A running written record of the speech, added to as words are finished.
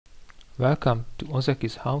Welcome to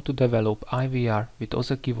Ozeki's How to Develop IVR with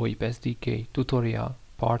Ozeki VoIP SDK tutorial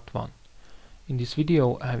part 1. In this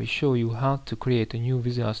video I will show you how to create a new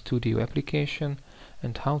Visual Studio application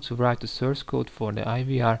and how to write the source code for the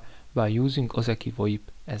IVR by using Ozeki VoIP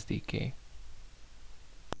SDK.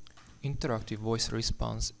 Interactive voice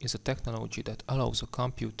response is a technology that allows a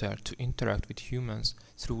computer to interact with humans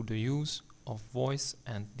through the use of voice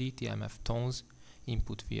and DTMF tones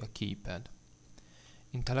input via keypad.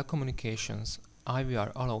 In telecommunications,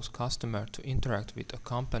 IVR allows customers to interact with a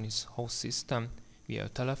company's host system via a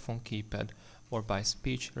telephone keypad or by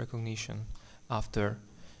speech recognition, after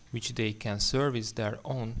which they can service their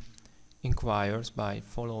own inquiries by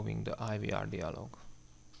following the IVR dialog.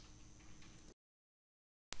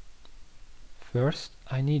 First,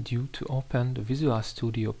 I need you to open the Visual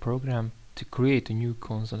Studio program to create a new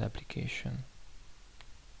console application.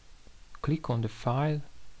 Click on the File,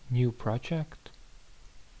 New Project,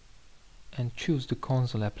 and choose the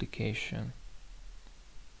console application.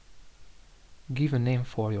 Give a name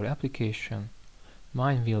for your application.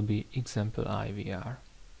 Mine will be Example IVR.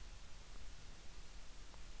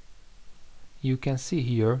 You can see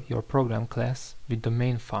here your program class with the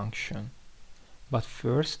main function. But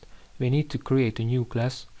first, we need to create a new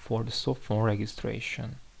class for the softphone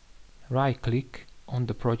registration. Right-click on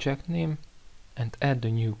the project name and add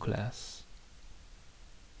the new class.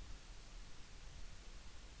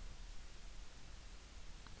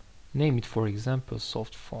 Name it, for example,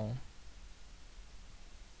 softphone.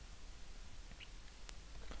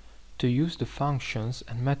 To use the functions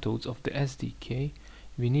and methods of the SDK,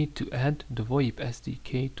 we need to add the VoIP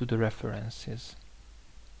SDK to the references.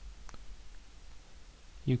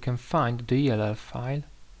 You can find the DLL file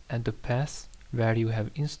at the path where you have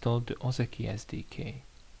installed the Ozeki SDK.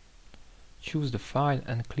 Choose the file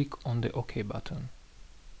and click on the OK button.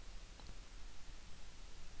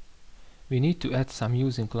 We need to add some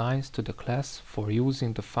using lines to the class for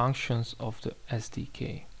using the functions of the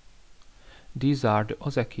SDK. These are the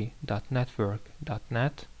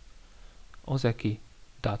ozeki.network.net,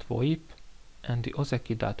 ozeki.voip, and the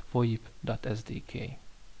ozeki.voip.sdk.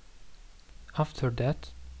 After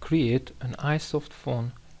that, create an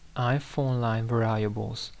iSoftphone, iPhoneLine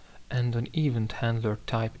variables and an event handler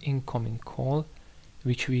type incoming call,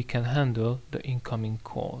 which we can handle the incoming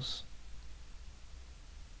calls.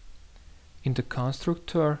 In the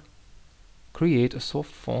constructor, create a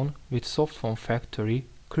softphone with softphone factory,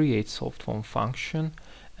 create softphone function,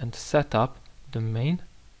 and set up the main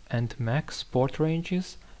and max port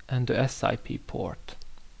ranges and the SIP port.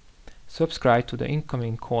 Subscribe to the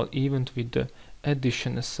incoming call event with the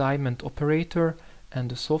addition assignment operator and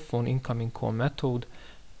the softphone incoming call method,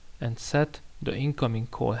 and set the incoming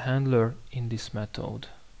call handler in this method.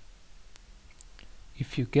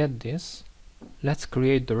 If you get this, let's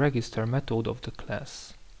create the register method of the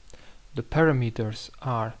class. The parameters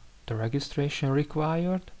are the registration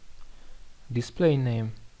required, display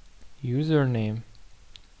name, username,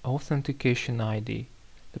 authentication ID,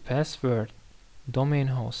 the password, domain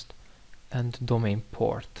host, and domain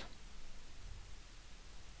port.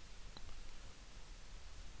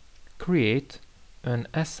 Create an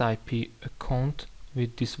SIP account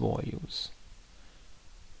with these values.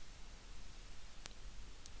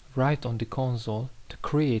 Write on the console the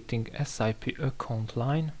creating SIP account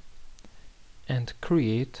line and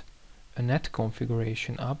create a net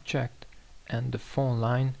configuration object and the phone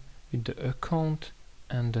line with the account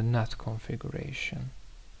and the net configuration.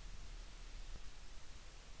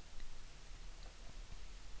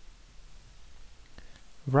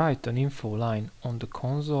 Write an info line on the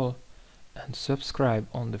console and subscribe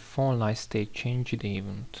on the phone line state changed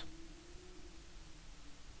event.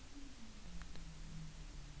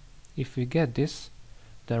 If we get this,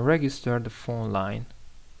 then register the phone line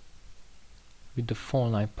with the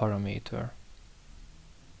phone line parameter.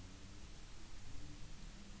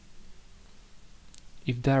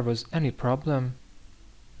 If there was any problem,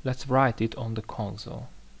 let's write it on the console.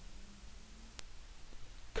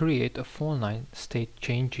 Create a phone line state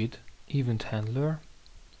changed event handler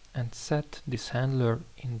and set this handler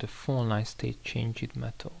in the phone line state changed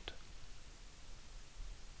method.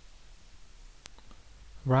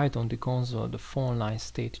 Write on the console the phone line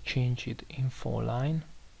state changed info line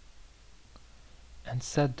and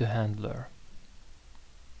set the handler.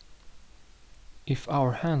 If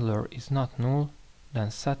our handler is not null,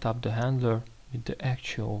 then set up the handler with the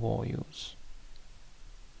actual values.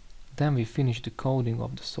 Then we finish the coding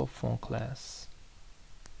of the softphone class.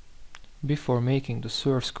 Before making the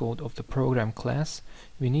source code of the program class,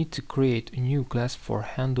 we need to create a new class for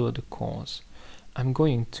handle the calls. I'm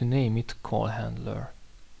going to name it call handler.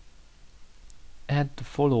 add the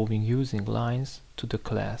following using lines to the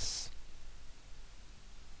class.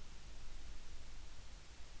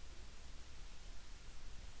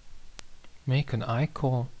 Make an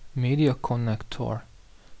iCall, media connector,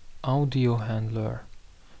 audio handler,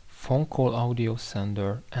 phone call audio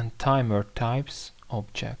sender and timer types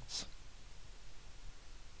objects.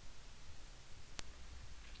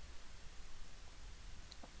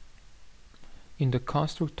 In the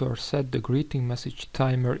constructor, set the greeting message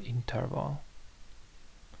timer interval.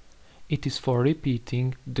 It is for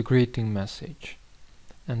repeating the greeting message,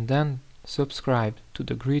 and then subscribe to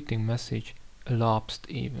the greeting message elapsed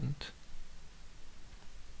event.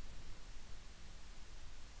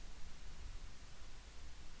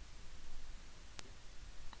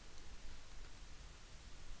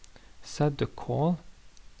 Set the call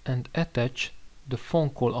and attach the phone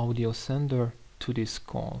call audio sender to this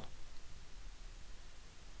call.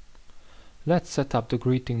 Let's set up the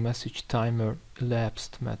greeting message timer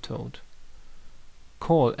elapsed method.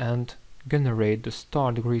 Call and generate the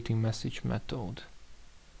start greeting message method.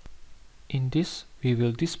 In this, we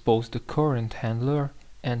will dispose the current handler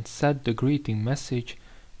and set the greeting message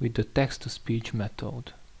with the text-to-speech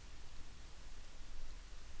method.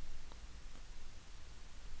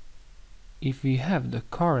 If we have the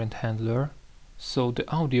current handler, so the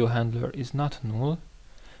audio handler is not null,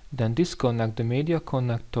 then disconnect the media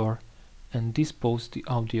connector and dispose the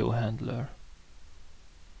audio handler.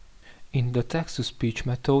 In the text-to-speech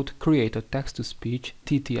method, create a text-to-speech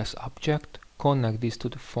TTS object, connect this to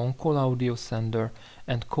the phone call audio sender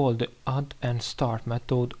and call the add and start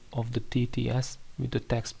method of the TTS with the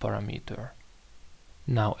text parameter.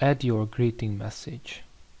 Now add your greeting message.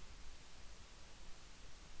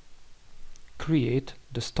 Create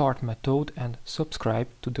the start method and subscribe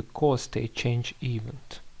to the call state change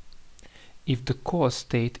event. If the call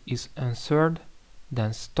state is answered,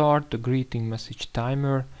 then start the greeting message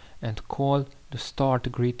timer and call the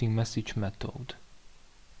start greeting message method.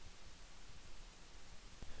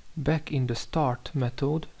 Back in the start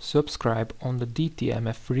method, subscribe on the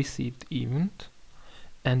DTMF received event,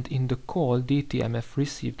 and in the call DTMF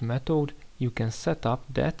received method you can set up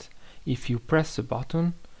that if you press a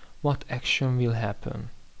button, what action will happen.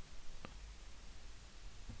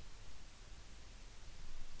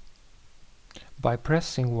 By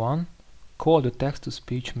pressing 1, call the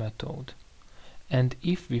text-to-speech method, and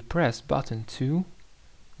if we press button 2,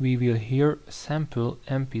 we will hear a sample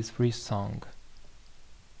MP3 song.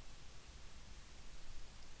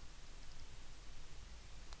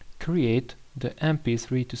 Create the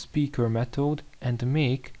MP3 to speaker method and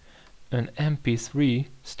make an MP3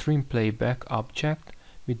 stream playback object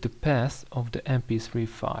with the path of the MP3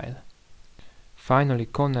 file. Finally,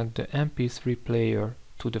 connect the MP3 player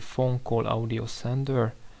to the phone call audio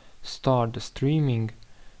sender, start the streaming,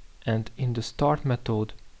 and in the start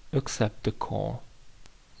method accept the call.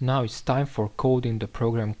 Now it's time for coding the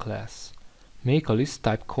program class. Make a list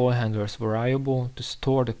type call handlers variable to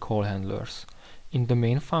store the call handlers. In the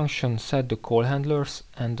main function, set the call handlers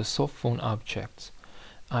and the softphone objects.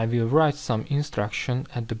 I will write some instruction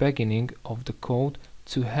at the beginning of the code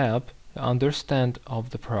to help understand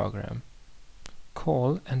of the program.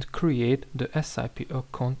 Call and create the SIP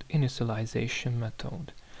account initialization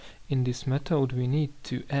method. In this method we need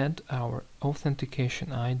to add our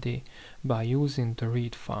authentication ID by using the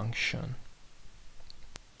read function.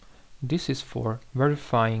 This is for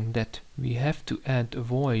verifying that we have to add a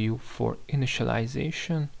value for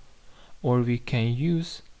initialization, or we can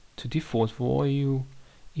use the default value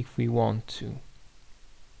if we want to.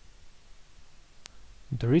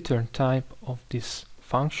 The return type of this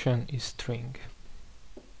function is string.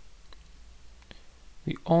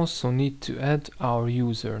 We also need to add our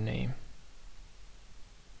username.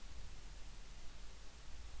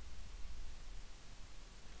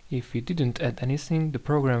 If we didn't add anything, the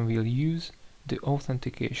program will use the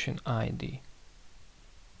authentication ID.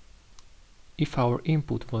 If our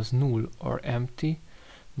input was null or empty,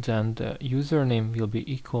 then the username will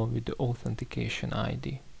be equal with the authentication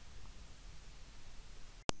ID.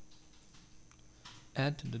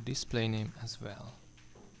 Add the display name as well.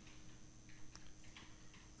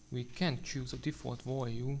 We can't choose a default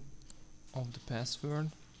value of the password,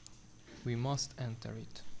 we must enter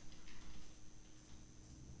it.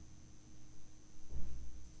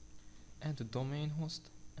 Add the domain host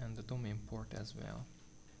and the domain port as well.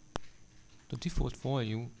 The default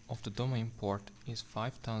value of the domain port is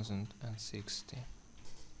 5060,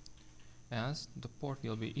 as the port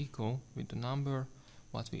will be equal with the number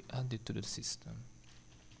what we added to the system.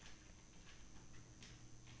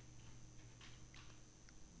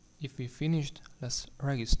 If we finished, let's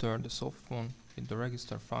register the softphone with the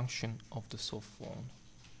register function of the softphone.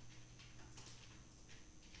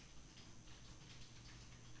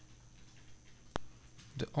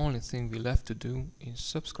 The only thing we left to do is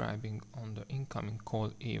subscribing on the incoming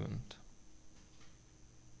call event.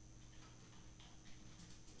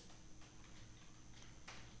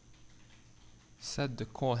 Set the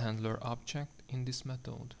call handler object in this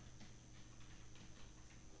method.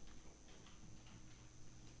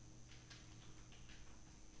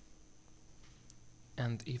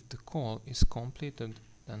 And if the call is completed,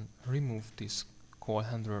 then remove this call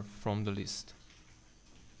handler from the list.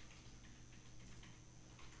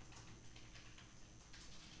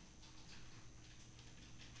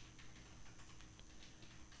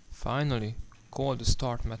 Finally, call the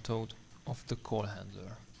start method of the call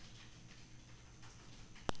handler.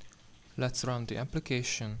 Let's run the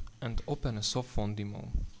application and open a softphone demo.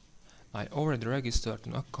 I already registered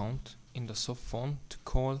an account in the softphone to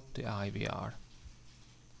call the IVR.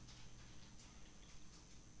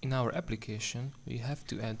 In our application, we have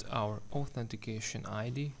to add our authentication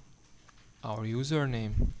ID, our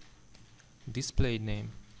username, display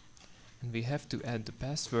name, and we have to add the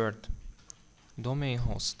password, domain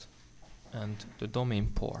host, and the domain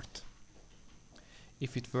port.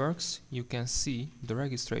 If it works, you can see the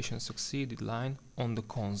registration succeeded line on the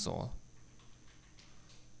console.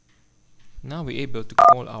 Now we're able to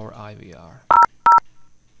call our IVR.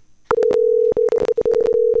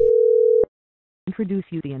 Introduce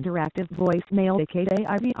you the interactive voicemail SDK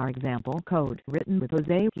IVR example code written with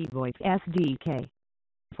Ozeki VoIP SDK.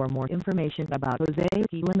 For more information about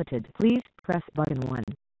Ozeki Limited, please press button 1.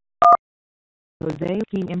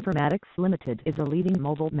 Ozeki Informatics Limited is a leading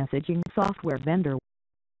mobile messaging software vendor.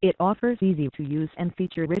 It offers easy-to-use and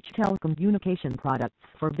feature-rich telecommunication products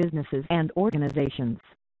for businesses and organizations.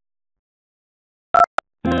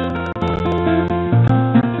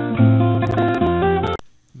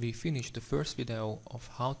 We finished the first video of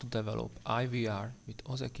how to develop IVR with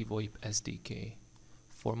Ozeki VoIP SDK.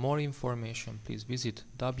 For more information, please visit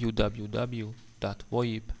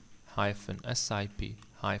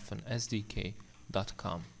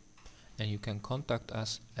www.voip-sip-sdk.com and you can contact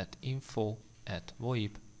us at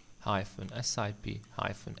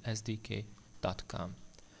info@voip-sip-sdk.com.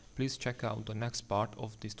 Please check out the next part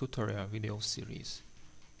of this tutorial video series.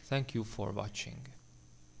 Thank you for watching.